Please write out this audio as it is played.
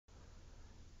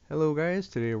Hello guys,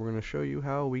 today we're going to show you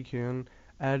how we can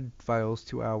add files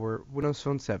to our Windows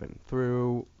Phone 7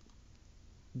 through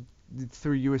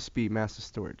USB massive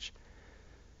storage.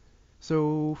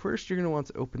 So first you're going to want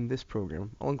to open this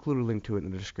program. I'll include a link to it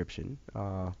in the description.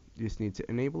 You just need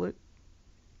to enable it,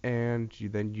 and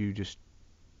you just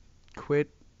quit.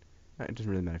 It doesn't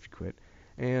really matter if you quit.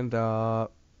 And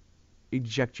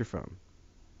eject your phone.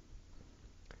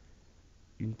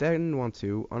 You then want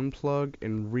to unplug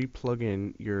and replug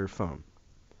in your phone.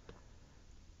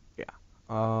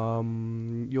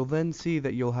 You'll then see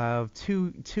that you'll have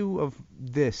two of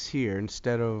this here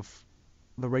instead of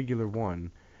the regular one,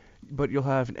 but you'll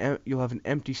have an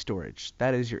empty storage.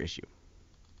 That is your issue.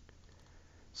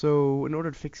 So in order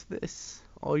to fix this,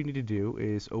 all you need to do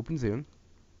is open Zune,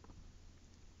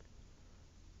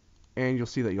 and you'll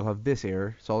see that you'll have this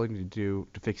error. So all you need to do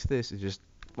to fix this is just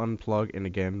unplug and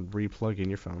again replug in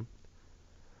your phone.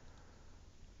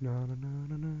 Na, na, na,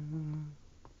 na, na.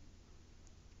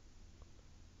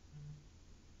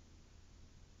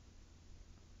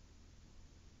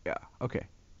 Yeah, okay.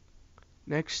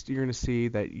 Next, you're going to see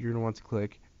that you're going to want to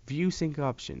click View Sync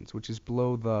Options, which is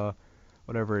below the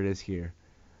whatever it is here.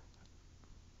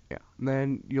 Yeah, and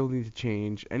then you'll need to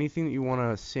change anything that you want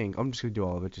to sync. I'm just going to do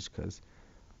all of it just because.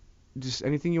 Just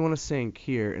anything you want to sync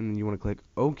here, and then you want to click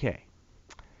OK.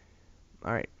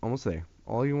 Alright, almost there.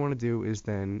 All you want to do is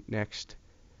then next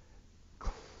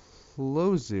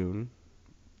close Zune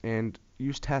and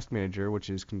use Task Manager, which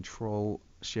is Control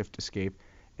Shift Escape,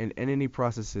 and end any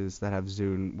processes that have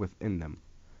Zune within them.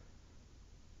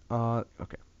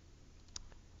 Okay.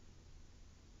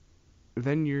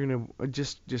 Then you're gonna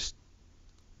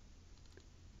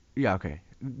yeah, okay.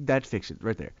 That fixed it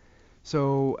right there.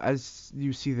 So as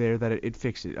you see there that it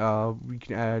fixed it. We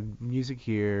can add music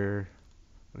here.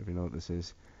 I don't even know what this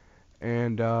is.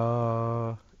 And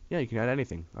yeah, you can add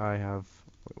anything. I have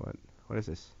wait, what is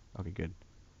this? Okay, good.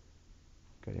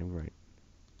 Goddamn right.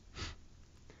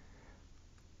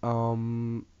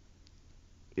 Um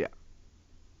yeah.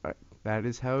 Alright. That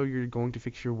is how you're going to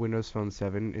fix your Windows Phone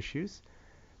 7 issues.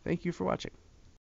 Thank you for watching.